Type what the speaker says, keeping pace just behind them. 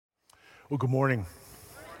Well, good morning.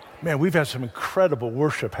 Man, we've had some incredible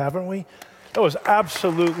worship, haven't we? That was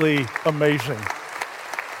absolutely amazing.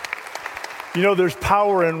 You know, there's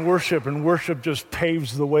power in worship, and worship just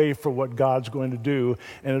paves the way for what God's going to do,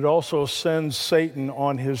 and it also sends Satan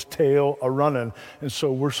on his tail a-running, and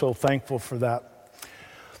so we're so thankful for that.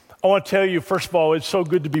 I want to tell you, first of all, it's so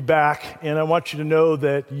good to be back, and I want you to know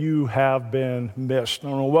that you have been missed. I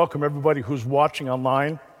want to welcome everybody who's watching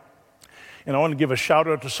online. And I want to give a shout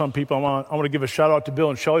out to some people. I want to give a shout out to Bill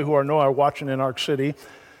and Shelley, who I know are watching in Ark City.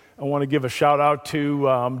 I want to give a shout out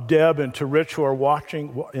to Deb and to Rich, who are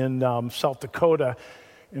watching in South Dakota.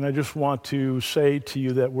 And I just want to say to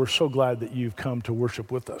you that we're so glad that you've come to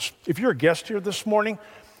worship with us. If you're a guest here this morning,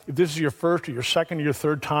 if this is your first or your second or your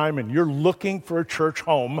third time and you're looking for a church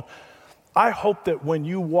home, I hope that when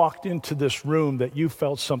you walked into this room that you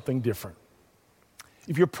felt something different.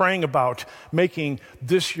 If you're praying about making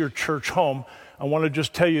this your church home, I want to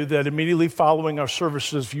just tell you that immediately following our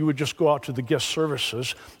services, if you would just go out to the guest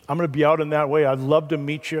services, I'm going to be out in that way. I'd love to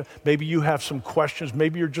meet you. Maybe you have some questions.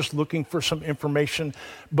 Maybe you're just looking for some information.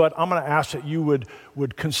 But I'm going to ask that you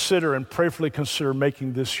would consider and prayerfully consider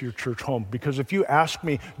making this your church home. Because if you ask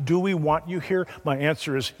me, do we want you here? My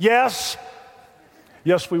answer is yes.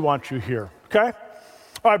 Yes, we want you here. Okay?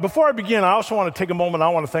 All right, before I begin, I also want to take a moment. I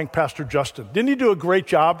want to thank Pastor Justin. Didn't he do a great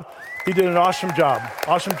job? He did an awesome job.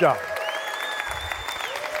 Awesome job.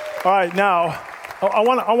 All right, now,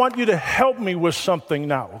 I want you to help me with something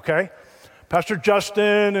now, okay? Pastor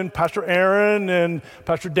Justin and Pastor Aaron and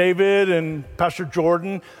Pastor David and Pastor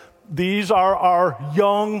Jordan, these are our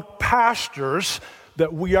young pastors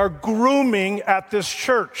that we are grooming at this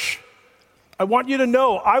church. I want you to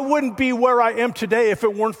know I wouldn't be where I am today if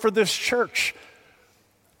it weren't for this church.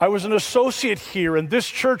 I was an associate here in this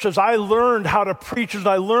church as I learned how to preach, as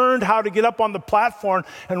I learned how to get up on the platform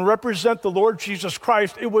and represent the Lord Jesus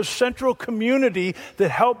Christ. It was Central Community that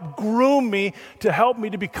helped groom me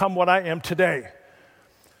to become what I am today.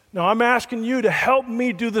 Now, I'm asking you to help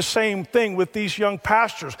me do the same thing with these young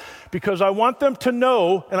pastors because I want them to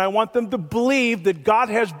know and I want them to believe that God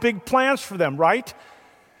has big plans for them, right?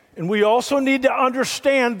 And we also need to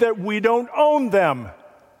understand that we don't own them.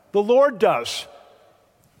 The Lord does.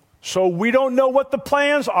 So we don't know what the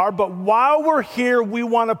plans are, but while we're here, we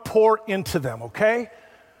want to pour into them, okay?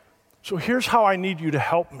 So here's how I need you to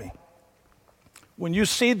help me. When you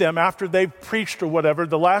see them after they've preached or whatever,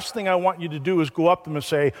 the last thing I want you to do is go up to them and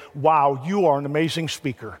say, wow, you are an amazing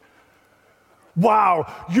speaker. Wow,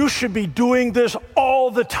 you should be doing this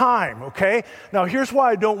all the time, okay? Now, here's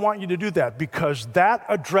why I don't want you to do that, because that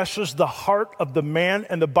addresses the heart of the man,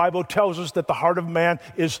 and the Bible tells us that the heart of man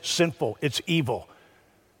is sinful, it's evil.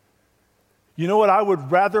 You know what I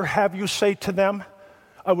would rather have you say to them?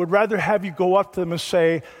 I would rather have you go up to them and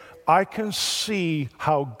say, I can see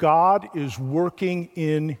how God is working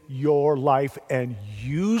in your life and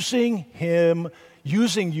using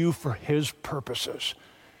you for his purposes.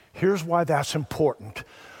 Here's why that's important.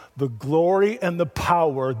 The glory and the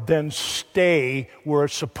power then stay where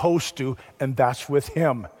it's supposed to, and that's with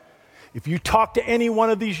him. If you talk to any one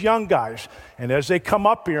of these young guys, and as they come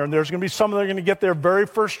up here, and there's going to be some that are going to get their very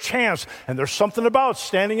first chance, and there's something about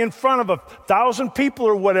standing in front of 1,000 people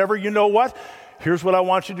or whatever, you know what? Here's what I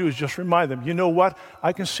want you to do is just remind them, you know what?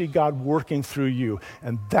 I can see God working through you.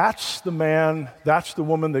 And that's the man, that's the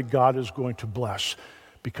woman that God is going to bless,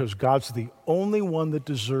 because God's the only one that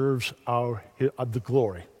deserves the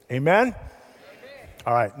glory. Amen? Amen?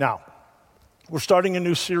 All right, now, we're starting a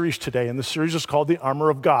new series today, and the series is called The Armor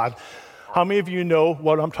of God. How many of you know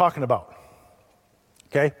what I'm talking about?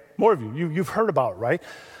 Okay, more of you've heard about it, right?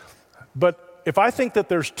 But if I think that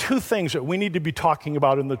there's two things that we need to be talking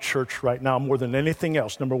about in the church right now more than anything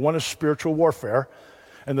else, number one is spiritual warfare,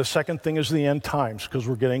 and the second thing is the end times, because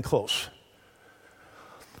we're getting close.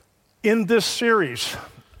 In this series,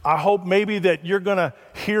 I hope maybe that you're going to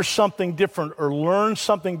hear something different or learn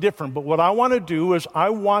something different. But what I want to do is I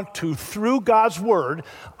want to, through God's Word,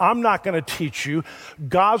 I'm not going to teach you.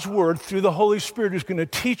 God's Word, through the Holy Spirit, is going to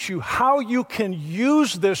teach you how you can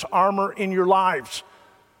use this armor in your lives.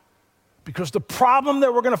 Because the problem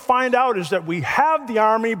that we're going to find out is that we have the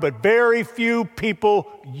army, but very few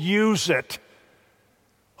people use it.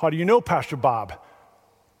 How do you know, Pastor Bob?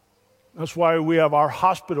 That's why we have our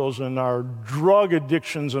hospitals and our drug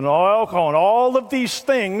addictions and alcohol, and all of these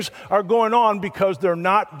things are going on because they're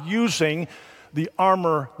not using the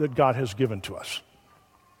armor that God has given to us.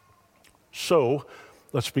 So,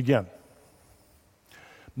 let's begin.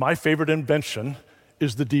 My favorite invention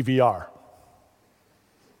is the DVR.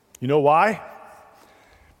 You know why?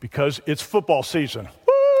 Because it's football season.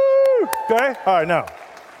 Woo! Okay? All right, now.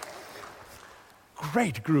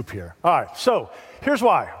 great group here. All right, so here's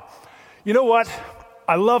why. You know what?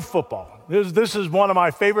 I love football. This is one of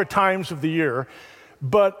my favorite times of the year,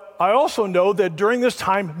 but I also know that during this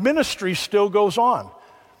time, ministry still goes on.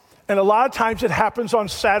 And a lot of times it happens on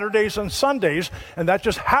Saturdays and Sundays, and that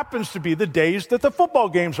just happens to be the days that the football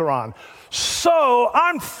games are on. So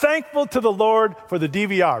I'm thankful to the Lord for the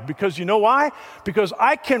DVR, because you know why? Because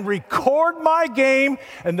I can record my game,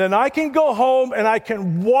 and then I can go home and I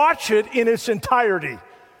can watch it in its entirety.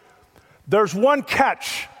 There's one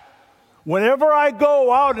catch. Whenever I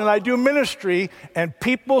go out and I do ministry and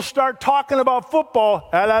people start talking about football,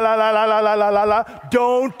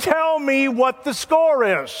 don't tell me what the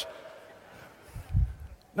score is.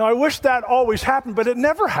 Now, I wish that always happened, but it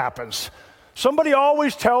never happens. Somebody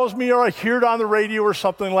always tells me, or I hear it on the radio or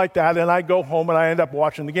something like that, and I go home and I end up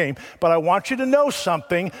watching the game. But I want you to know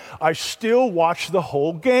something. I still watch the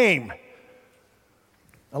whole game.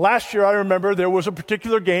 Now, last year, I remember there was a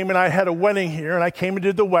particular game, and I had a wedding here, and I came and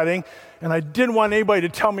did the wedding, and I didn't want anybody to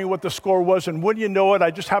tell me what the score was, and wouldn't you know it, I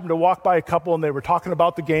just happened to walk by a couple, and they were talking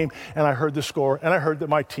about the game, and I heard the score, and I heard that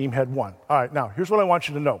my team had won. All right, now, here's what I want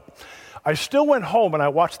you to know. I still went home, and I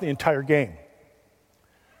watched the entire game,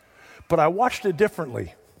 but I watched it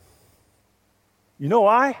differently. You know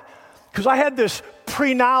why? Because I had this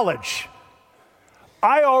pre-knowledge.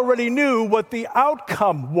 I already knew what the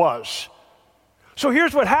outcome was. So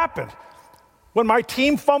here's what happened. When my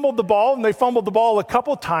team fumbled the ball, and they fumbled the ball a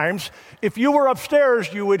couple times, if you were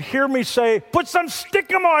upstairs, you would hear me say, "Put some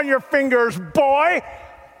stickum on your fingers, boy."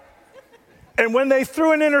 And when they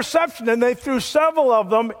threw an interception, and they threw several of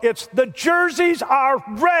them, it's the jerseys are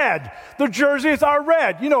red. The jerseys are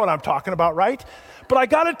red. You know what I'm talking about, right? But I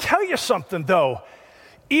got to tell you something, though.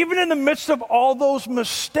 Even in the midst of all those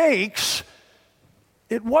mistakes,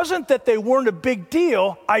 it wasn't that they weren't a big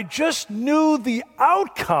deal. I just knew the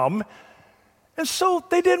outcome, and so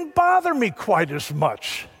they didn't bother me quite as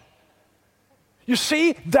much. You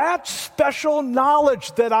see, that special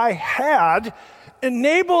knowledge that I had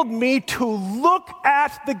enabled me to look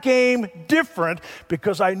at the game different,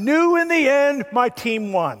 because I knew in the end my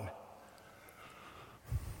team won.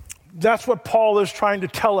 That's what Paul is trying to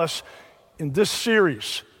tell us in this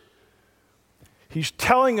series. He's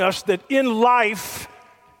telling us that in life,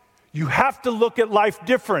 you have to look at life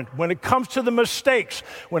different. When it comes to the mistakes,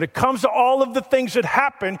 when it comes to all of the things that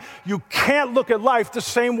happen, you can't look at life the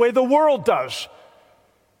same way the world does.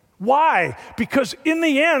 Why? Because in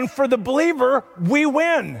the end, for the believer, we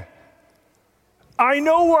win. I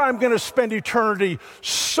know where I'm going to spend eternity.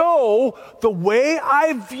 So the way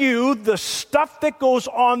I view the stuff that goes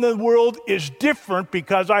on in the world is different,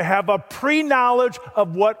 because I have a pre-knowledge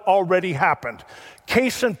of what already happened.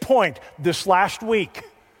 Case in point, this last week.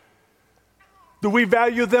 Do we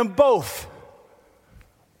value them both?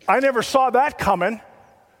 I never saw that coming,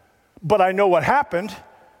 but I know what happened.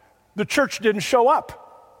 The church didn't show up.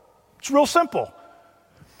 It's real simple.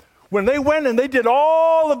 When they went and they did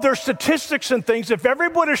all of their statistics and things, if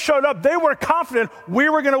everybody showed up, they were confident we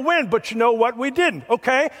were going to win. But you know what? We didn't,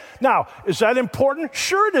 okay? Now, is that important?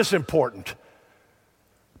 Sure, it is important.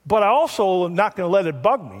 But I also am not going to let it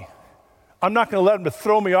bug me. I'm not going to let them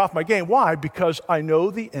throw me off my game. Why? Because I know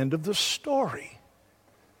the end of the story.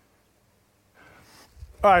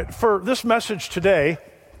 All right, for this message today,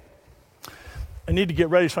 I need to get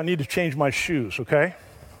ready, so I need to change my shoes, okay?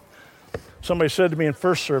 Somebody said to me in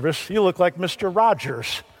first service, "You look like Mr.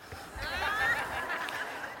 Rogers."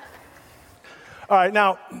 All right,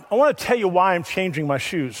 now, I want to tell you why I'm changing my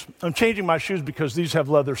shoes. I'm changing my shoes because these have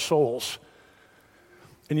leather soles.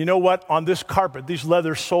 And you know what? On this carpet, these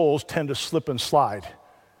leather soles tend to slip and slide.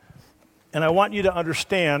 And I want you to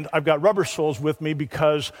understand, I've got rubber soles with me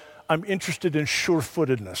because I'm interested in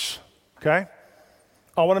sure-footedness, okay?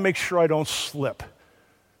 I want to make sure I don't slip.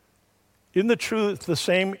 Isn't the truth the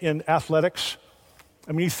same in athletics?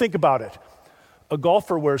 I mean, you think about it. A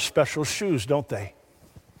golfer wears special shoes, don't they?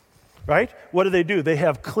 Right? What do? They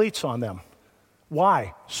have cleats on them.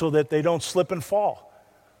 Why? So that they don't slip and fall.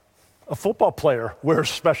 A football player wears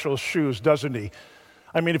special shoes, doesn't he?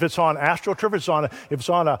 I mean, if it's on AstroTurf, if it's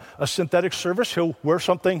on a synthetic surface, he'll wear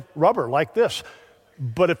something rubber like this.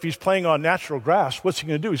 But if he's playing on natural grass, what's he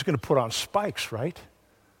going to do? He's going to put on spikes, right?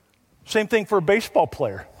 Same thing for a baseball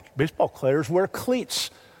player. Baseball players wear cleats.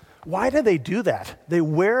 Why do they do that? They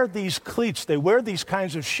wear these cleats, they wear these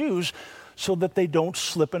kinds of shoes so that they don't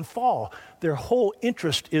slip and fall. Their whole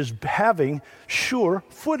interest is having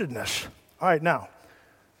sure-footedness. All right, now,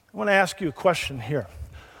 I want to ask you a question here.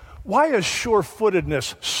 Why is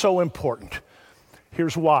sure-footedness so important?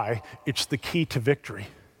 Here's why. It's the key to victory.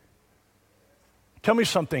 Tell me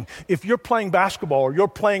something. If you're playing basketball or you're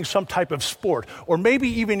playing some type of sport, or maybe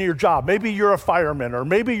even your job, maybe you're a fireman or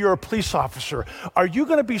maybe you're a police officer, are you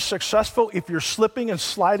going to be successful if you're slipping and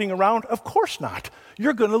sliding around? Of course not.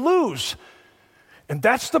 You're going to lose. And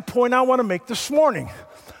that's the point I want to make this morning.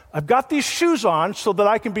 I've got these shoes on so that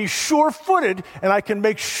I can be sure-footed and I can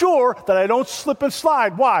make sure that I don't slip and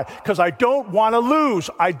slide. Why? Because I don't want to lose.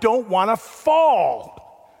 I don't want to fall.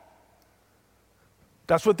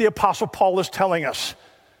 That's what the Apostle Paul is telling us.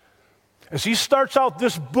 As he starts out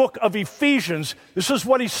this book of Ephesians, this is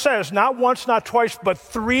what he says, not once, not twice, but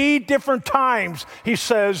 3 different times. He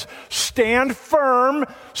says, stand firm,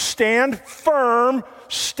 stand firm,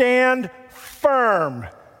 stand firm.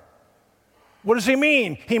 What does he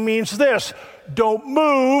mean? He means this: don't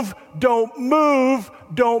move, don't move,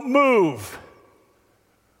 don't move.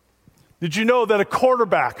 Did you know that a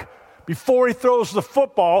quarterback, before he throws the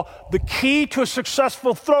football, the key to a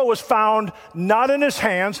successful throw is found not in his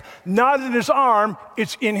hands, not in his arm,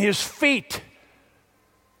 it's in his feet.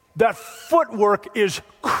 That footwork is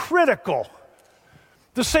critical.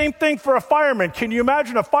 The same thing for a fireman. Can you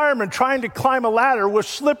imagine a fireman trying to climb a ladder with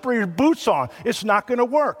slippery boots on? It's not going to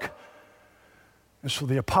work. And so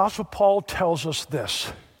the Apostle Paul tells us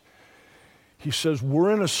this. He says,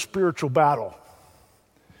 we're in a spiritual battle.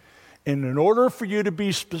 And in order for you to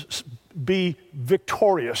be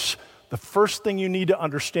victorious, the first thing you need to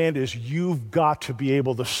understand is you've got to be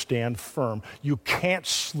able to stand firm. You can't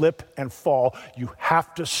slip and fall. You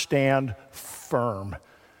have to stand firm.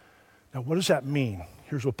 Now, what does that mean?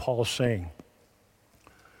 Here's what Paul is saying.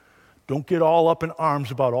 Don't get all up in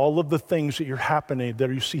arms about all of the things that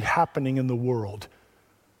you see happening in the world.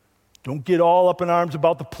 Don't get all up in arms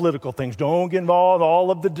about the political things. Don't get involved in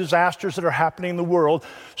all of the disasters that are happening in the world.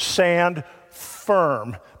 Stand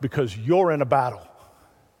firm because you're in a battle.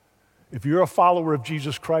 If you're a follower of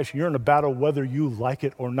Jesus Christ, you're in a battle whether you like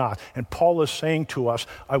it or not. And Paul is saying to us,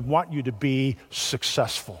 I want you to be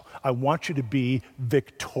successful. I want you to be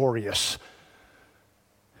victorious.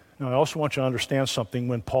 Now, I also want you to understand something.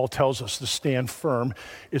 When Paul tells us to stand firm,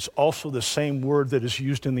 it's also the same word that is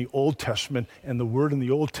used in the Old Testament, and the word in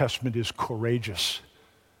the Old Testament is courageous.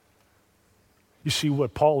 You see,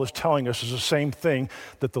 what Paul is telling us is the same thing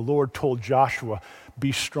that the Lord told Joshua: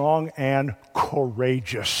 be strong and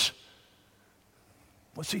courageous.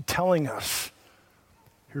 What's he telling us?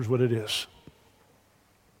 Here's what it is.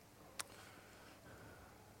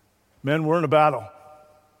 Men, we're in a battle.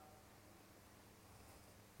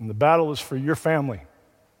 And the battle is for your family.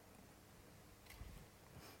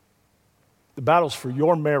 The battle's for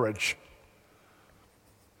your marriage.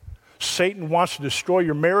 Satan wants to destroy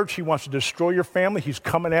your marriage. He wants to destroy your family. He's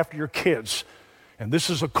coming after your kids. And this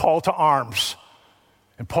is a call to arms.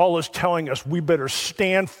 And Paul is telling us we better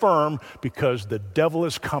stand firm because the devil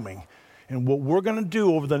is coming. And what we're going to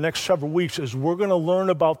do over the next several weeks is we're going to learn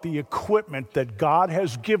about the equipment that God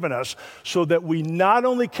has given us so that we not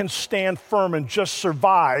only can stand firm and just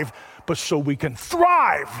survive, but so we can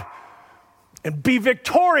thrive and be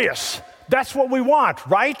victorious. That's what we want,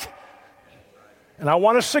 right? And I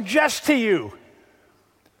want to suggest to you,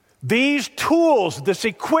 these tools, this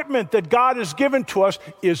equipment that God has given to us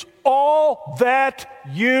is all that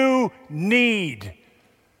you need.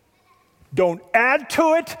 Don't add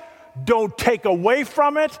to it. Don't take away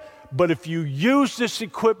from it, but if you use this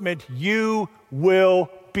equipment, you will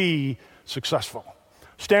be successful.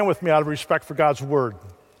 Stand with me out of respect for God's word.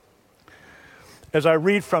 As I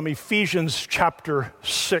read from Ephesians chapter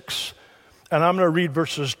 6, and I'm going to read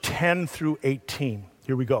verses 10 through 18.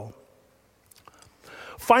 Here we go.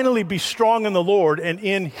 Finally, be strong in the Lord and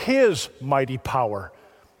in his mighty power.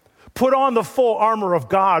 Put on the full armor of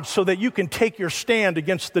God so that you can take your stand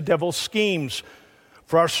against the devil's schemes.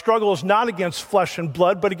 For our struggle is not against flesh and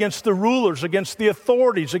blood, but against the rulers, against the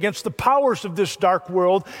authorities, against the powers of this dark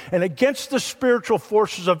world, and against the spiritual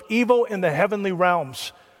forces of evil in the heavenly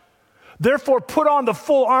realms. Therefore, put on the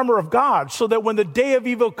full armor of God, so that when the day of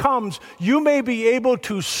evil comes, you may be able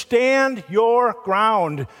to stand your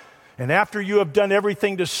ground. And after you have done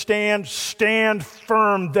everything to stand, stand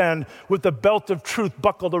firm then, with the belt of truth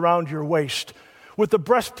buckled around your waist, with the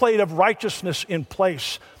breastplate of righteousness in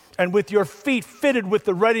place, and with your feet fitted with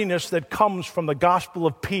the readiness that comes from the gospel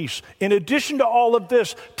of peace. In addition to all of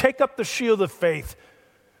this, take up the shield of faith,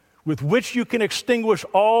 with which you can extinguish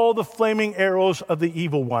all the flaming arrows of the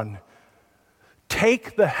evil one.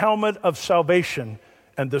 Take the helmet of salvation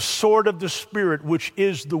and the sword of the Spirit, which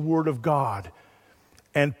is the word of God,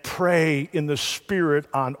 and pray in the Spirit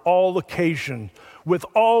on all occasions with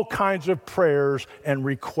all kinds of prayers and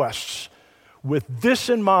requests. With this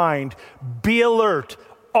in mind, be alert,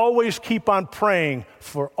 always keep on praying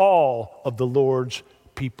for all of the Lord's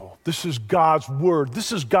people. This is God's word.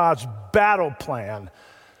 This is God's battle plan.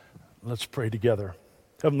 Let's pray together.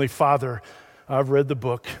 Heavenly Father, I've read the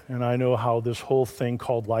book, and I know how this whole thing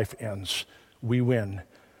called life ends. We win.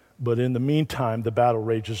 But in the meantime, the battle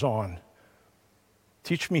rages on.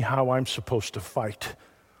 Teach me how I'm supposed to fight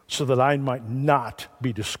so that I might not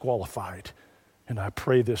be disqualified. And I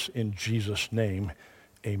pray this in Jesus' name.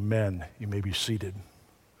 Amen. You may be seated.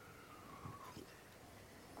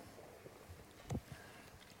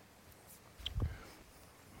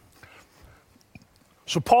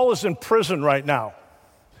 So Paul is in prison right now.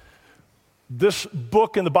 This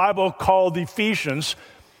book in the Bible called Ephesians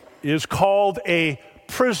is called a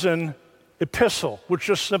prison epistle, which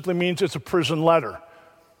just simply means it's a prison letter.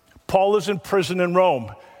 Paul is in prison in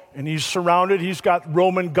Rome, and he's surrounded. He's got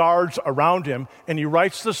Roman guards around him, and he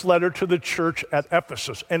writes this letter to the church at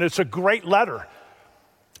Ephesus, and it's a great letter.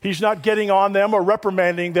 He's not getting on them or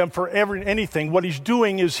reprimanding them for anything. What he's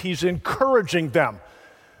doing is he's encouraging them.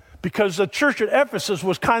 Because the church at Ephesus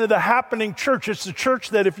was kind of the happening church. It's the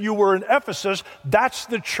church that if you were in Ephesus, that's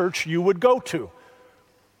the church you would go to.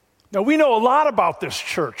 Now, we know a lot about this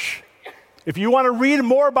church. If you want to read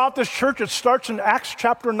more about this church, it starts in Acts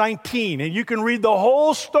chapter 19, and you can read the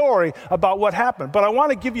whole story about what happened. But I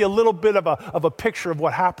want to give you a little bit of a picture of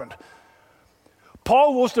what happened.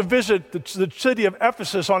 Paul was to visit the city of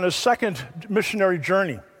Ephesus on his second missionary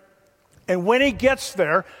journey. And when he gets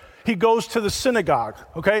there, he goes to the synagogue,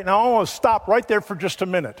 okay? Now, I want to stop right there for just a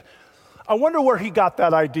minute. I wonder where he got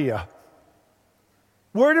that idea.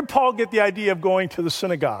 Where did Paul get the idea of going to the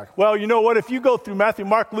synagogue? Well, you know what? If you go through Matthew,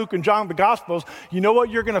 Mark, Luke, and John, the Gospels, you know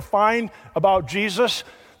what you're going to find about Jesus?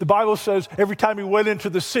 The Bible says every time he went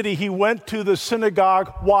into the city, he went to the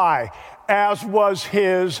synagogue. Why? As was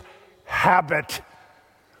his habit.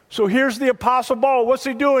 So here's the Apostle Paul. What's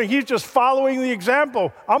he doing? He's just following the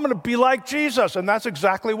example. I'm going to be like Jesus, and that's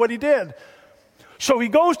exactly what he did. So he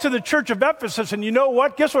goes to the church of Ephesus, and you know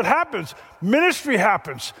what? Guess what happens? Ministry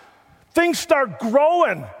happens. Things start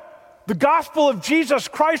growing. The gospel of Jesus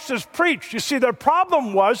Christ is preached. You see, their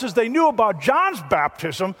problem is they knew about John's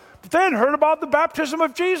baptism, but they hadn't heard about the baptism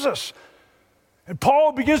of Jesus. And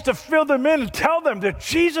Paul begins to fill them in and tell them that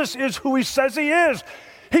Jesus is who he says he is.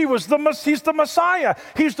 He's the Messiah.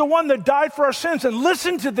 He's the one that died for our sins. And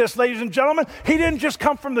listen to this, ladies and gentlemen. He didn't just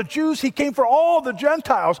come from the Jews. He came for all the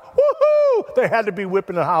Gentiles. Woohoo! They had to be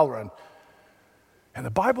whipping and hollering. And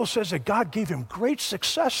the Bible says that God gave him great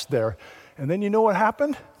success there. And then you know what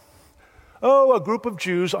happened? Oh, a group of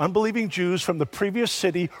Jews, unbelieving Jews from the previous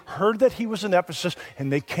city, heard that he was in Ephesus, and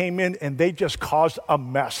they came in and they just caused a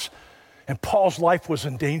mess. And Paul's life was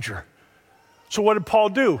in danger. So what did Paul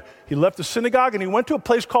do? He left the synagogue and he went to a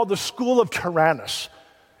place called the School of Tyrannus.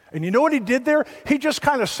 And you know what he did there? He just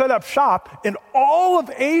kind of set up shop. In all of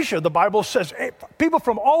Asia, the Bible says, people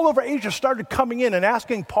from all over Asia started coming in and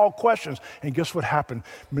asking Paul questions. And guess what happened?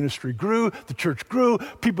 Ministry grew, the church grew,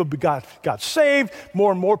 people got saved,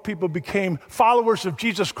 more and more people became followers of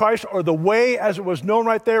Jesus Christ, or the way as it was known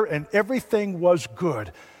right there, and everything was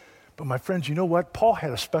good. But my friends, you know what? Paul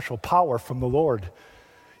had a special power from the Lord.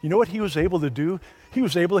 You know what he was able to do? He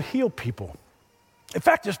was able to heal people. In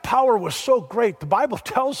fact, his power was so great, the Bible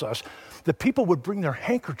tells us that people would bring their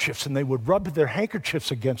handkerchiefs and they would rub their handkerchiefs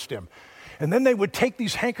against him. And then they would take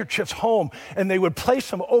these handkerchiefs home and they would place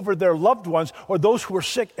them over their loved ones or those who were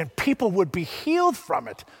sick, and people would be healed from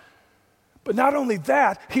it. But not only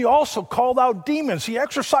that, he also called out demons. He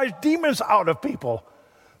exorcised demons out of people.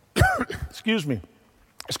 Excuse me.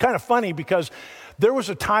 It's kind of funny because there was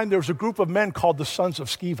a group of men called the Sons of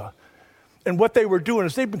Sceva. And what they were doing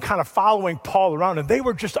is they'd been kind of following Paul around, and they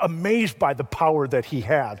were just amazed by the power that he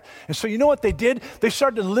had. And so you know what they did? They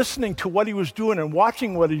started listening to what he was doing and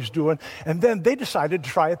watching what he was doing, and then they decided to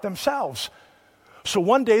try it themselves. So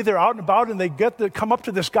one day they're out and about, and they come up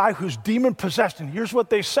to this guy who's demon-possessed, and here's what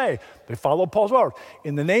they say. They follow Paul's word.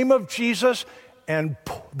 In the name of Jesus, and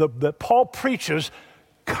that Paul preaches,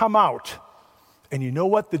 come out. And you know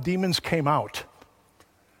what? The demons came out.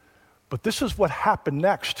 But this is what happened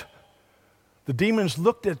next. The demons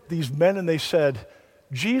looked at these men and they said,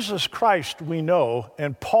 Jesus Christ we know,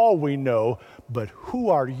 and Paul we know, but who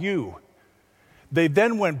are you? They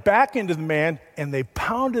then went back into the man and they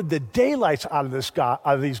pounded the daylights out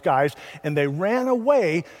of these guys, and they ran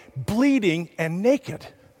away bleeding and naked.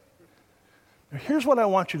 Now, here's what I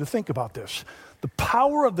want you to think about this. The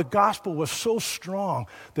power of the gospel was so strong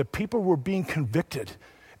that people were being convicted.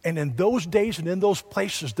 And in those days and in those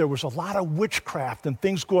places, there was a lot of witchcraft and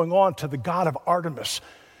things going on to the god of Artemis.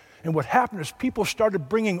 And what happened is people started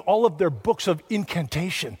bringing all of their books of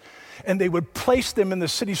incantation. and they would place them in the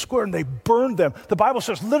city square and they burned them. The Bible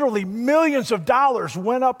says literally millions of dollars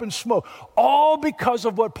went up in smoke, all because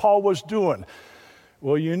of what Paul was doing.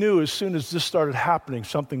 Well, you knew as soon as this started happening,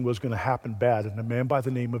 something was going to happen bad. And a man by the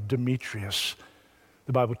name of Demetrius,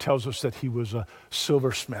 the Bible tells us that he was a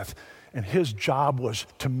silversmith, and his job was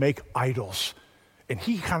to make idols. And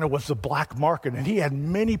he kind of was the black market, and he had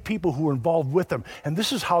many people who were involved with him. And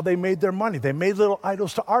this is how they made their money. They made little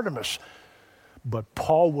idols to Artemis. But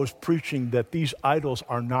Paul was preaching that these idols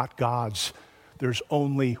are not gods. There's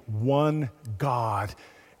only one God,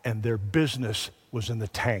 and their business was in the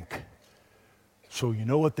tank. So you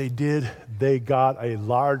know what they did? They got a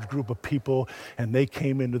large group of people, and they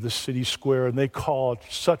came into the city square, and they caused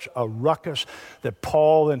such a ruckus that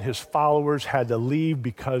Paul and his followers had to leave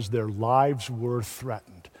because their lives were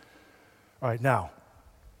threatened. All right, now,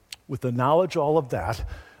 with the knowledge of all of that,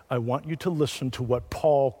 I want you to listen to what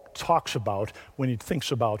Paul talks about when he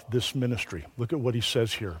thinks about this ministry. Look at what he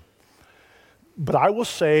says here. But I will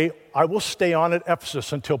stay on at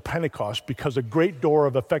Ephesus until Pentecost, because a great door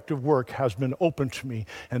of effective work has been opened to me,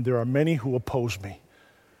 and there are many who oppose me.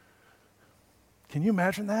 Can you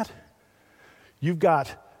imagine that? You've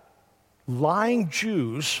got lying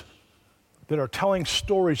Jews that are telling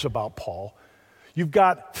stories about Paul. You've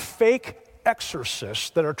got fake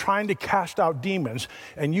exorcists that are trying to cast out demons,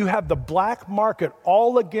 and you have the black market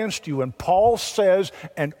all against you, and Paul says,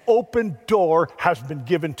 an open door has been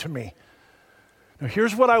given to me. Now,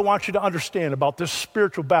 here's what I want you to understand about this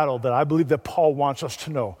spiritual battle that I believe that Paul wants us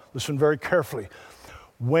to know. Listen very carefully.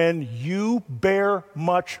 When you bear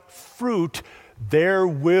much fruit, there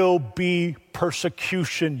will be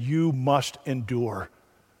persecution you must endure.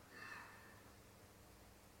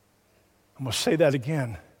 I'm going to say that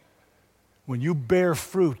again. When you bear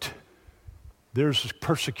fruit, there's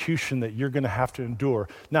persecution that you're going to have to endure.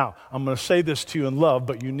 Now, I'm going to say this to you in love,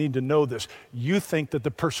 but you need to know this. You think that the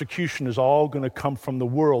persecution is all going to come from the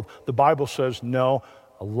world. The Bible says, no,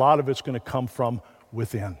 a lot of it's going to come from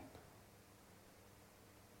within.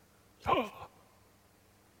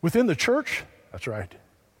 Within the church? That's right.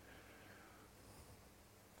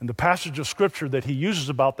 And the passage of Scripture that he uses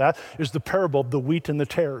about that is the parable of the wheat and the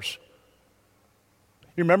tares.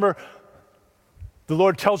 You remember? The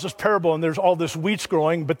Lord tells this parable, and there's all this wheat's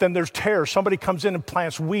growing, but then there's tares. Somebody comes in and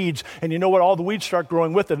plants weeds, and you know what? All the weeds start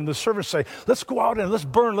growing with it. And the servants say, let's go out and let's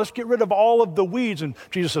burn. Let's get rid of all of the weeds. And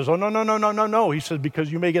Jesus says, oh, no. He says, because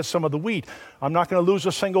you may get some of the wheat. I'm not going to lose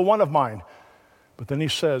a single one of mine. But then he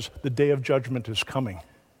says, the day of judgment is coming.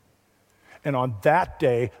 And on that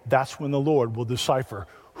day, that's when the Lord will decipher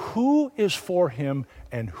who is for him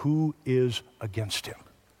and who is against him.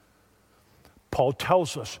 Paul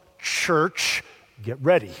tells us, church, get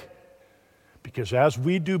ready, because as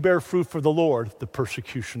we do bear fruit for the Lord, the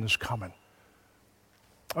persecution is coming.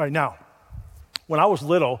 All right, now, when I was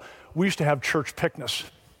little, we used to have church picnics.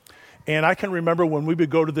 And I can remember when we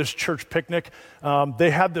would go to this church picnic,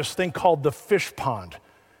 they had this thing called the fish pond.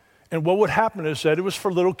 And what would happen is that it was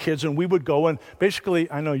for little kids, and we would go, and basically,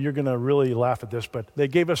 I know you're going to really laugh at this, but they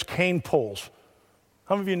gave us cane poles.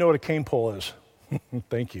 How many of you know what a cane pole is?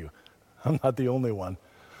 Thank you. I'm not the only one.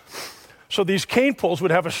 So these cane poles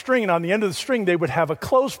would have a string, and on the end of the string, they would have a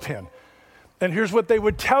clothespin. And here's what they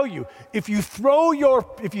would tell you. If you throw your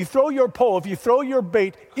pole, if you throw your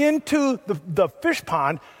bait into the fish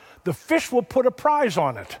pond, the fish will put a prize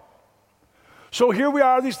on it. So here we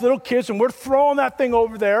are, these little kids, and we're throwing that thing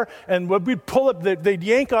over there, and we'd pull it, they'd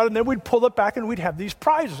yank out, and then we'd pull it back, and we'd have these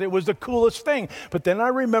prizes. It was the coolest thing. But then I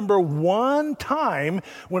remember one time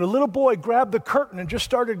when a little boy grabbed the curtain and just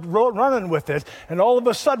started running with it, and all of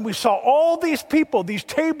a sudden we saw all these people, these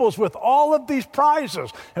tables with all of these prizes,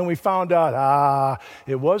 and we found out,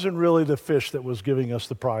 it wasn't really the fish that was giving us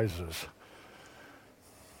the prizes.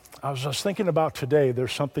 I was just thinking about today,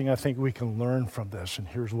 there's something I think we can learn from this, and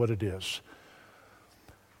here's what it is.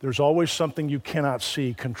 There's always something you cannot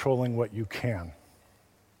see controlling what you can.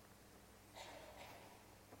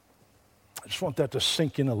 I just want that to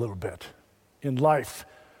sink in a little bit. In life,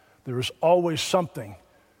 there is always something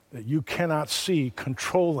that you cannot see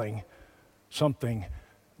controlling something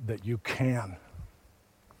that you can.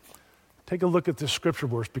 Take a look at this scripture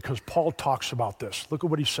verse because Paul talks about this. Look at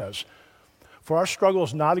what he says. For our struggle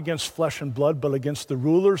is not against flesh and blood, but against the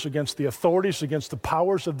rulers, against the authorities, against the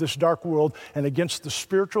powers of this dark world, and against the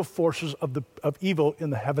spiritual forces of evil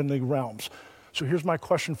in the heavenly realms. So here's my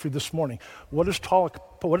question for you this morning. What is Paul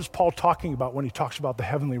talking about when he talks about the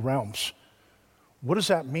heavenly realms? What does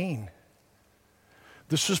that mean?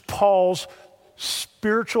 This is Paul's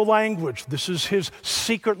spiritual language. This is his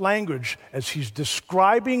secret language as he's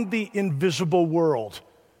describing the invisible world.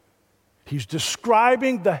 He's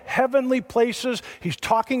describing the heavenly places. He's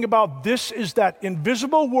talking about this is that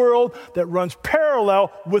invisible world that runs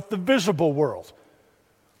parallel with the visible world.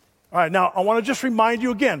 All right, now I want to just remind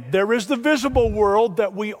you again, there is the visible world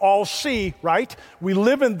that we all see, right? We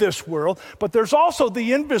live in this world, but there's also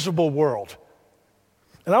the invisible world.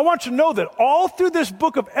 And I want you to know that all through this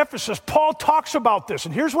book of Ephesus, Paul talks about this.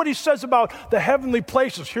 And here's what he says about the heavenly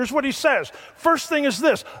places. Here's what he says. First thing is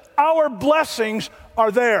this: our blessings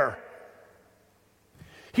are there.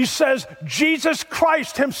 He says Jesus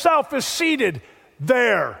Christ himself is seated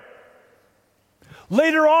there.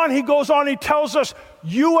 Later on, he goes on, he tells us,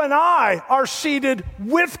 you and I are seated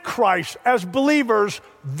with Christ as believers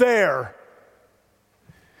there.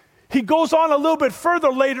 He goes on a little bit further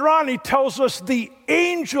later on, he tells us the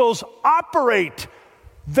angels operate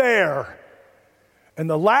there. And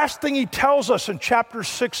the last thing he tells us in chapter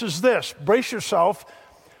 6 is this, brace yourself,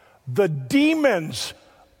 the demons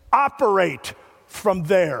operate from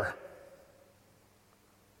there.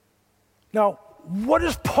 Now, what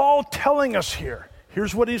is Paul telling us here?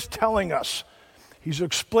 Here's what he's telling us. He's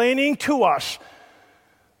explaining to us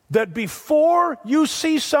that before you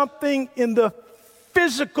see something in the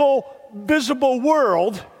physical, visible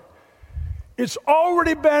world, it's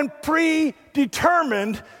already been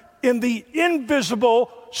predetermined in the invisible,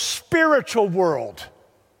 spiritual world.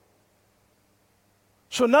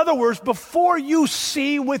 So in other words, before you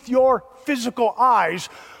see with your physical eyes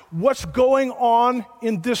what's going on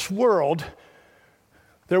in this world,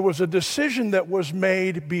 there was a decision that was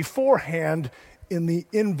made beforehand in the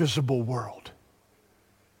invisible world.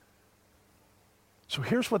 So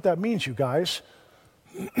here's what that means, you guys.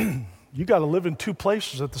 You got to live in two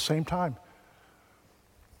places at the same time.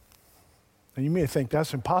 And you may think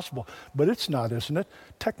that's impossible, but it's not, isn't it?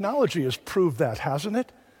 Technology has proved that, hasn't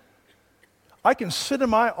it? I can sit in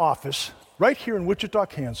my office right here in Wichita,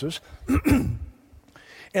 Kansas, and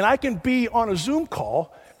I can be on a Zoom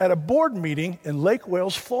call at a board meeting in Lake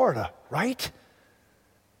Wales, Florida, right?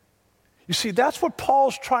 You see, that's what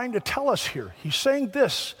Paul's trying to tell us here. He's saying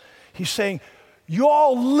this. He's saying, you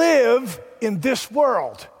all live in this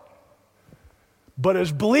world. But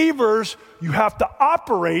as believers, you have to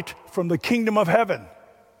operate from the kingdom of heaven.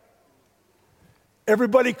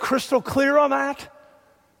 Everybody crystal clear on that?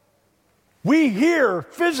 We hear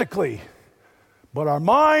physically, but our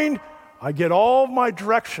mind, I get all of my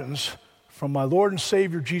directions from my Lord and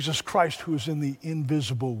Savior Jesus Christ, who is in the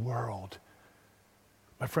invisible world.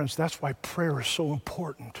 My friends, that's why prayer is so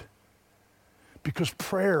important, because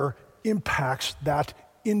prayer impacts that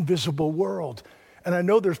invisible world. And I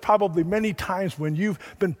know there's probably many times when you've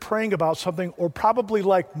been praying about something, or probably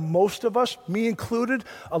like most of us, me included,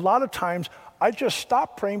 a lot of times I just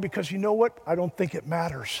stop praying because you know what? I don't think it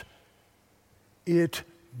matters. It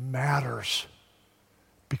matters.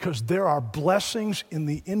 Because there are blessings in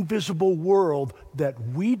the invisible world that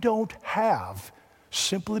we don't have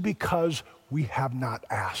simply because we have not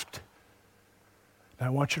asked. And I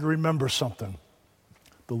want you to remember something.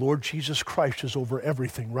 The Lord Jesus Christ is over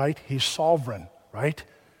everything, right? He's sovereign, right?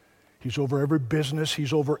 He's over every business.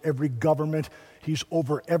 He's over every government. He's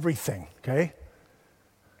over everything, okay?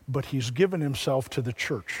 But he's given himself to the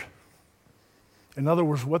church. In other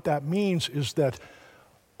words, what that means is that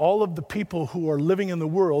all of the people who are living in the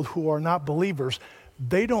world who are not believers,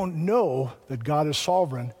 they don't know that God is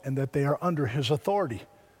sovereign and that they are under his authority.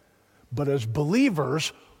 But as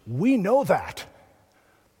believers, we know that.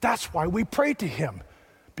 That's why we pray to him,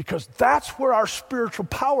 because that's where our spiritual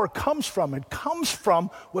power comes from. It comes from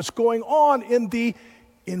what's going on in the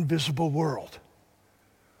invisible world.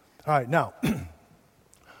 All right, now,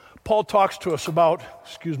 Paul talks to us about,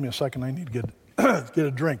 excuse me a second, I need to get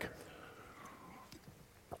a drink.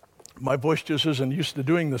 My voice just isn't used to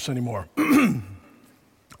doing this anymore.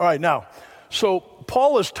 All right, now, so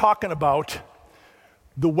Paul is talking about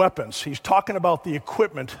the weapons. He's talking about the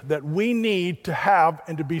equipment that we need to have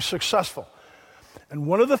and to be successful. And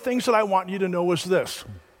one of the things that I want you to know is this.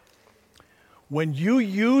 When you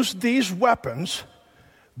use these weapons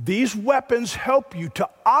help you to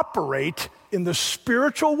operate in the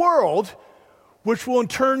spiritual world, which will in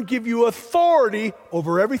turn give you authority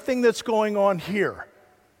over everything that's going on here.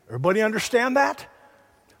 Everybody understand that?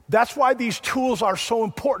 That's why these tools are so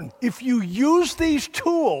important. If you use these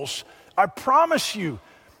tools, I promise you,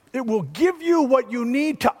 it will give you what you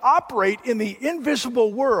need to operate in the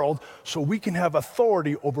invisible world so we can have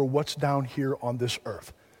authority over what's down here on this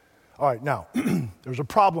earth. All right, now, there's a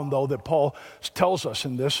problem, though, that Paul tells us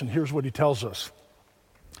in this, and here's what he tells us.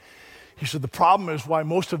 He said the problem is why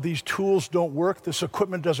most of these tools don't work, this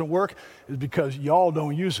equipment doesn't work, is because y'all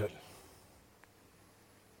don't use it.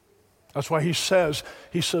 That's why he says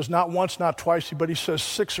not once, not twice, but he says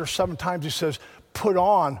 6 or 7 times, he says, put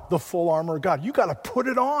on the full armor of God. You got to put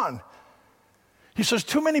it on. He says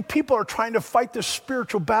too many people are trying to fight this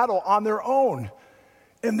spiritual battle on their own,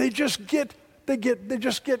 and they just get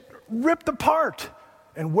ripped apart.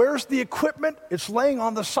 And where's the equipment? It's laying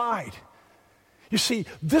on the side. You see,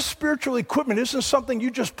 this spiritual equipment isn't something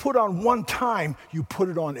you just put on one time. You put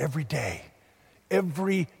it on every day.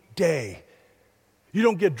 Every day. You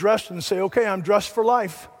don't get dressed and say, okay, I'm dressed for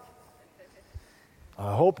life.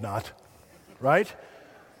 I hope not, right?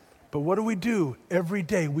 But what do? Every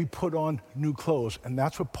day we put on new clothes, and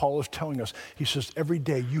that's what Paul is telling us. He says every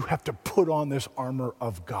day you have to put on this armor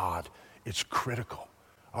of God. It's critical.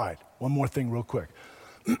 All right, one more thing real quick.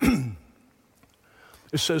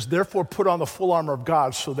 It says, therefore put on the full armor of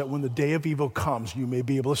God so that when the day of evil comes, you may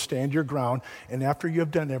be able to stand your ground, and after you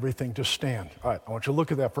have done everything, to stand. All right, I want you to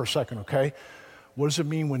look at that for a second, okay? What does it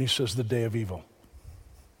mean when he says the day of evil?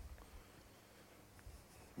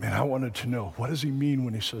 Man, I wanted to know, what does he mean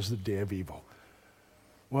when he says the day of evil?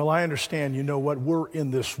 Well, I understand, you know what, we're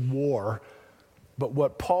in this war, but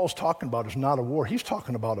what Paul's talking about is not a war. He's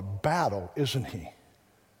talking about a battle, isn't he?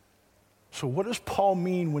 So what does Paul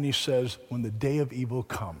mean when he says, when the day of evil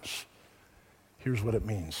comes? Here's what it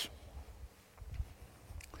means.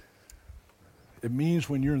 It means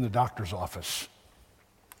when you're in the doctor's office,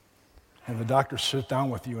 and the doctor sits down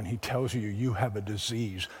with you and he tells you you have a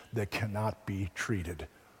disease that cannot be treated.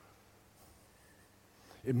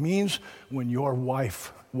 It means when your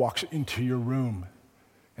wife walks into your room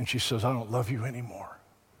and she says, I don't love you anymore.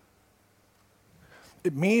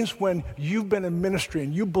 It means when you've been in ministry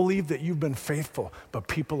and you believe that you've been faithful, but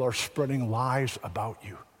people are spreading lies about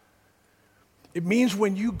you. It means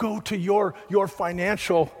when you go to your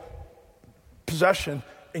financial possession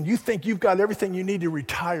and you think you've got everything you need to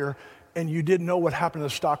retire, and you didn't know what happened to the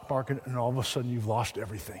stock market, and all of a sudden you've lost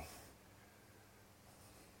everything.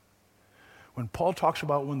 When Paul talks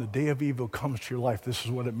about when the day of evil comes to your life, this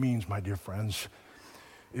is what it means, my dear friends.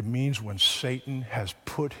 It means when Satan has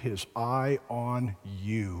put his eye on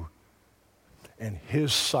you, and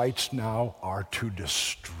his sights now are to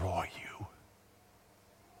destroy you.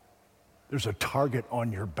 There's a target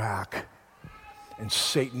on your back. And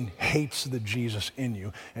Satan hates the Jesus in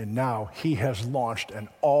you, and now he has launched an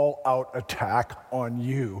all-out attack on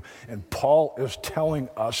you. And Paul is telling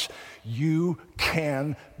us you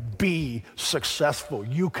can be successful.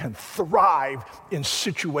 You can thrive in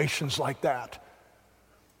situations like that.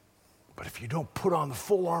 But if you don't put on the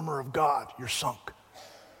full armor of God, you're sunk.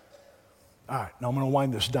 All right, now I'm going to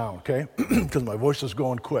wind this down, okay? Because my voice is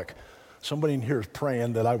going quick. Somebody in here is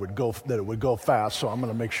praying that it would go fast, so I'm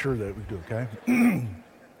going to make sure that we do, okay?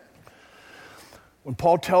 When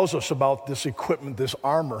Paul tells us about this equipment, this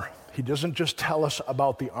armor, he doesn't just tell us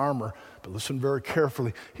about the armor, but listen very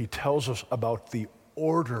carefully. He tells us about the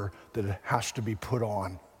order that it has to be put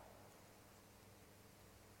on.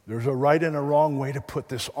 There's a right and a wrong way to put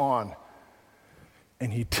this on.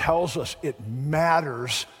 And he tells us it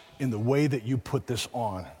matters in the way that you put this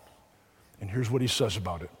on. And here's what he says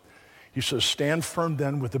about it. He says, stand firm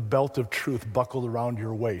then with the belt of truth buckled around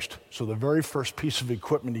your waist. So the very first piece of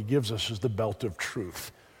equipment he gives us is the belt of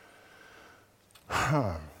truth.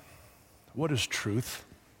 What is truth?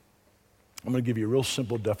 I'm going to give you a real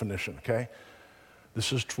simple definition, okay?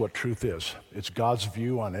 This is what truth is. It's God's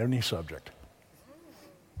view on any subject.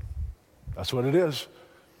 That's what it is.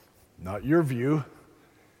 Not your view,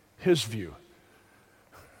 his view.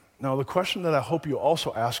 Now, the question that I hope you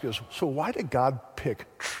also ask is, so why did God pick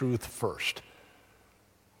truth first?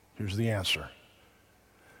 Here's the answer.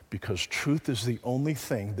 Because truth is the only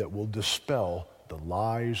thing that will dispel the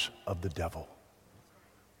lies of the devil.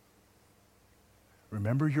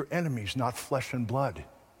 Remember, your enemy's not flesh and blood.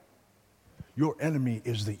 Your enemy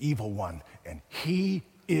is the evil one, and he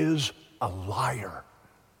is a liar.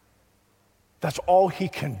 That's all he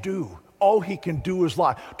can do. All he can do is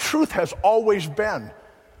lie. Truth has always been.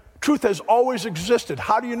 Truth has always existed.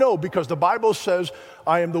 How do you know? Because the Bible says,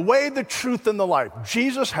 I am the way, the truth, and the life.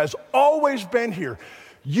 Jesus has always been here.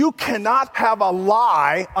 You cannot have a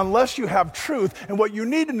lie unless you have truth. And what you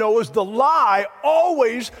need to know is the lie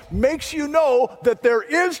always makes you know that there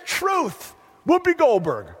is truth. Whoopi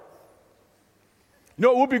Goldberg. You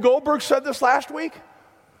know what Whoopi Goldberg said this last week?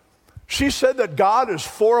 She said that God is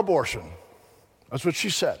for abortion. That's what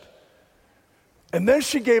she said. And then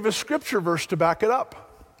she gave a scripture verse to back it up.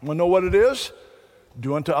 Want to know what it is?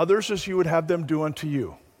 Do unto others as you would have them do unto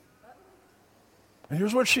you. And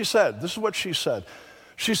here's what she said. This is what she said.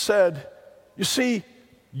 She said, you see,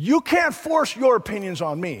 you can't force your opinions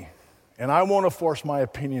on me, and I won't force my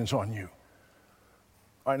opinions on you.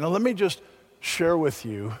 All right, now let me just share with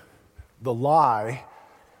you the lie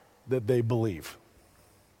that they believe.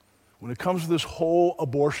 When it comes to this whole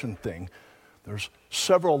abortion thing, there's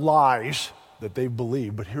several lies that they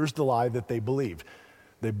believe, but here's the lie that they believe.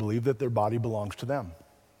 They believe that their body belongs to them.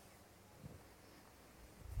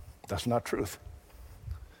 That's not truth.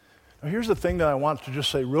 Now here's the thing that I want to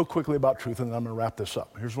just say real quickly about truth, and then I'm going to wrap this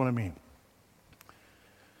up. Here's what I mean.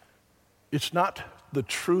 It's not the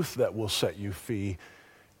truth that will set you free.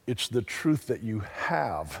 It's the truth that you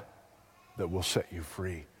have that will set you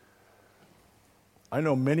free. I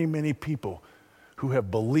know many, many people who have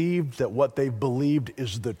believed that what they've believed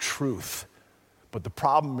is the truth. But the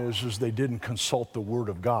problem is they didn't consult the Word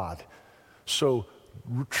of God. So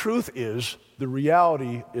truth is, the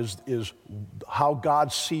reality is how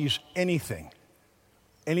God sees anything,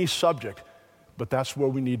 any subject, but that's where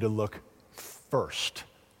we need to look first.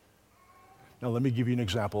 Now let me give you an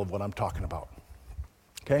example of what I'm talking about.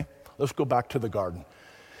 Okay? Let's go back to the garden.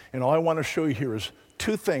 And all I want to show you here is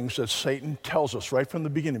two things that Satan tells us right from the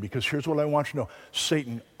beginning, because here's what I want you to know.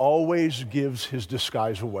 Satan always gives his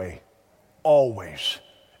disguise away. Always.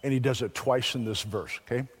 And he does it twice in this verse,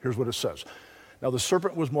 okay? Here's what it says. Now the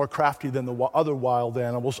serpent was more crafty than the other wild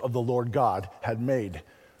animals of the Lord God had made.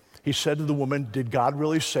 He said to the woman, did God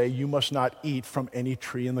really say you must not eat from any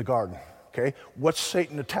tree in the garden? Okay? What's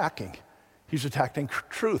Satan attacking? He's attacking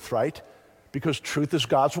truth, right? Because truth is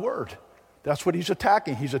God's word. That's what he's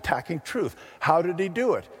attacking. He's attacking truth. How did he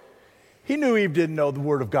do it? He knew Eve didn't know the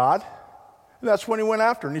word of God. And that's when he went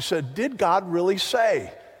after her. And he said, did God really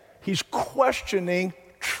say? He's questioning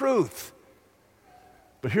truth.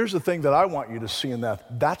 But here's the thing that I want you to see in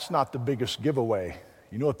that. That's not the biggest giveaway.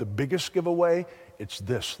 You know what the biggest giveaway? It's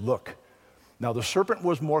this. Look. Now the serpent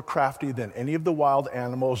was more crafty than any of the wild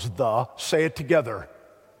animals. Say it together.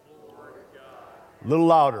 A little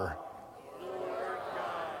louder.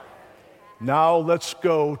 Now let's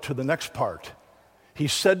go to the next part. He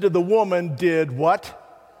said to the woman, did what?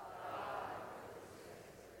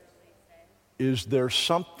 Is there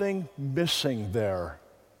something missing there?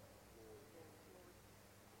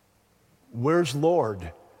 Where's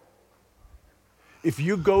Lord? If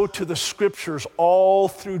you go to the scriptures all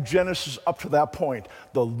through Genesis up to that point,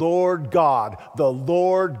 the Lord God, the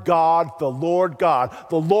Lord God, the Lord God,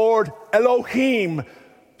 the Lord Elohim,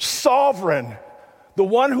 sovereign, the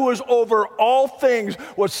one who is over all things.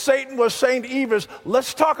 What Satan was saying to Eve is,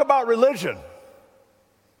 let's talk about religion.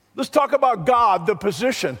 Let's talk about God, the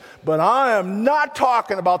position. But I am not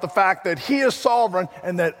talking about the fact that he is sovereign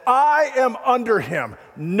and that I am under him.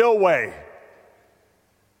 No way.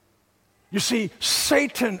 You see,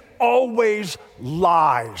 Satan always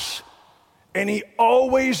lies. And he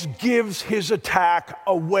always gives his attack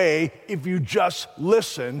away if you just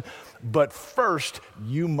listen. But first,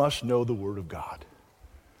 you must know the Word of God.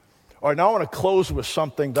 All right, now I want to close with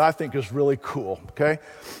something that I think is really cool, okay?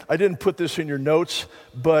 I didn't put this in your notes,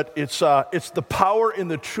 but it's the power in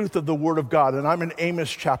the truth of the Word of God, and I'm in Amos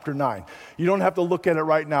chapter 9. You don't have to look at it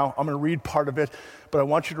right now. I'm going to read part of it, but I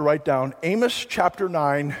want you to write down Amos chapter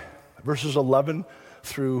 9, verses 11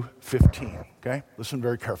 through 15, okay? Listen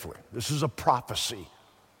very carefully. This is a prophecy.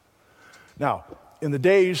 Now, in the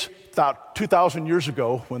days, about 2,000 years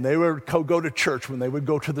ago, when they would go to church, when they would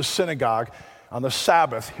go to the synagogue, on the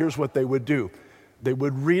Sabbath, here's what they would do. They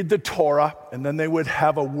would read the Torah, and then they would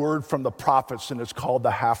have a word from the prophets, and it's called the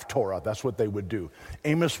Haftorah. That's what they would do.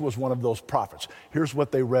 Amos was one of those prophets. Here's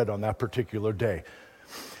what they read on that particular day.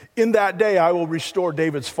 In that day, I will restore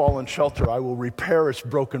David's fallen shelter. I will repair its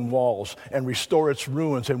broken walls and restore its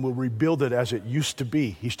ruins and will rebuild it as it used to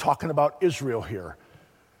be. He's talking about Israel here.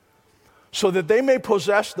 So that they may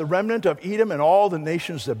possess the remnant of Edom and all the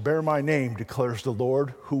nations that bear my name, declares the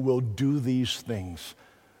Lord, who will do these things.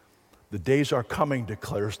 The days are coming,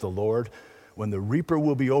 declares the Lord, when the reaper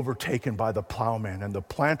will be overtaken by the plowman and the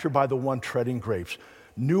planter by the one treading grapes.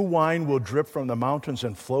 New wine will drip from the mountains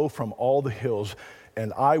and flow from all the hills,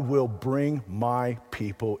 and I will bring my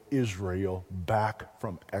people Israel back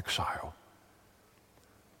from exile.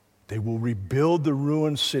 They will rebuild the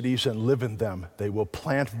ruined cities and live in them. They will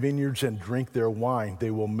plant vineyards and drink their wine.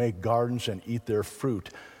 They will make gardens and eat their fruit.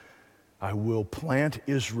 I will plant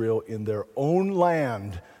Israel in their own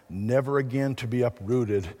land, never again to be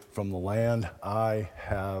uprooted from the land I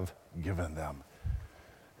have given them.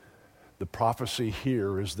 The prophecy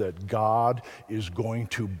here is that God is going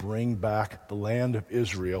to bring back the land of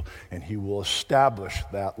Israel, and he will establish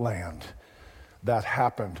that land. That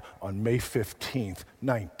happened on May 15th,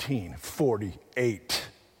 1948.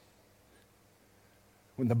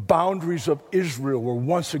 When the boundaries of Israel were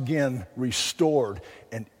once again restored,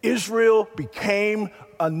 and Israel became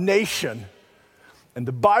a nation. And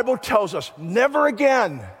the Bible tells us never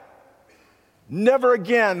again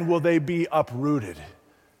will they be uprooted.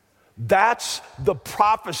 That's the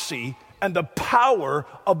prophecy and the power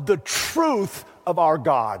of the truth of our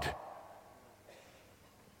God.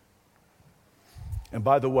 And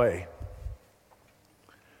by the way,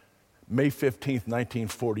 May 15th,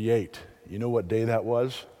 1948, you know what day that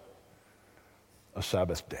was? A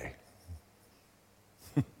Sabbath day.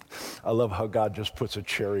 I love how God just puts a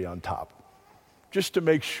cherry on top, just to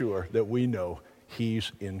make sure that we know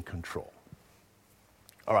He's in control.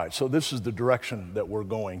 All right, so this is the direction that we're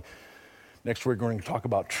going. Next, we're going to talk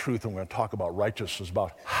about truth, and we're going to talk about righteousness,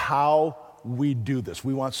 about how we do this.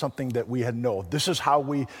 We want something that we know. This is how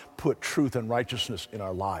we put truth and righteousness in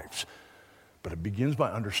our lives. But it begins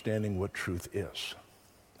by understanding what truth is.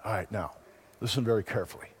 All right, now, listen very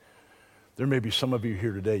carefully. There may be some of you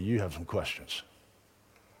here today, you have some questions.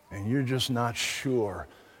 And you're just not sure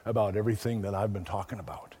about everything that I've been talking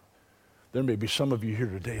about. There may be some of you here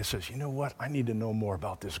today that says, you know what, I need to know more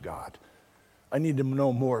about this God. I need to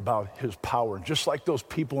know more about His power. And just like those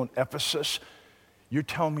people in Ephesus, you're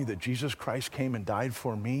telling me that Jesus Christ came and died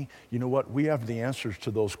for me? You know what, we have the answers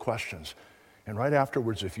to those questions. And right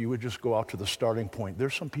afterwards, if you would just go out to the starting point,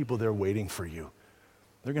 there's some people there waiting for you.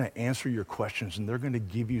 They're going to answer your questions, and they're going to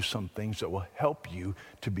give you some things that will help you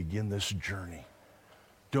to begin this journey.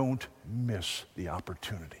 Don't miss the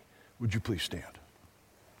opportunity. Would you please stand?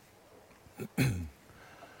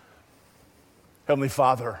 Heavenly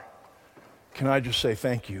Father, can I just say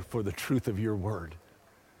thank you for the truth of your word?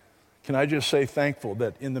 Can I just say thankful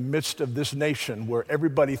that in the midst of this nation where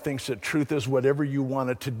everybody thinks that truth is whatever you want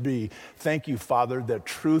it to be, thank you, Father, that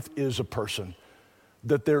truth is a person,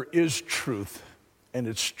 that there is truth, and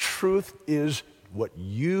its truth is what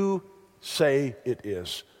you say it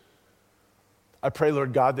is. I pray,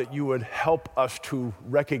 Lord God, that you would help us to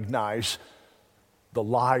recognize the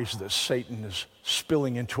lies that Satan is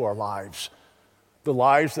spilling into our lives, the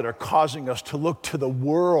lies that are causing us to look to the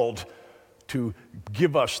world to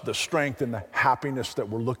give us the strength and the happiness that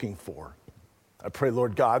we're looking for. I pray,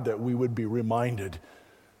 Lord God, that we would be reminded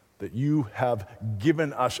that you have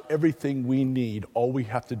given us everything we need. All we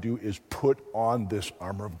have to do is put on this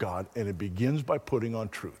armor of God, and it begins by putting on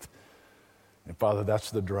truth. And Father,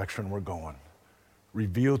 that's the direction we're going.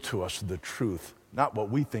 Reveal to us the truth, not what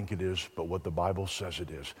we think it is, but what the Bible says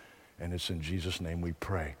it is. And it's in Jesus' name we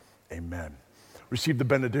pray. Amen. Receive the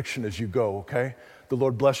benediction as you go, okay? The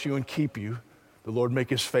Lord bless you and keep you. The Lord make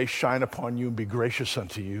His face shine upon you and be gracious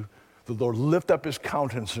unto you. The Lord lift up His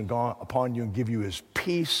countenance upon you and give you His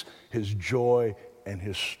peace, His joy, and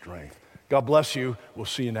His strength. God bless you. We'll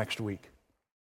see you next week.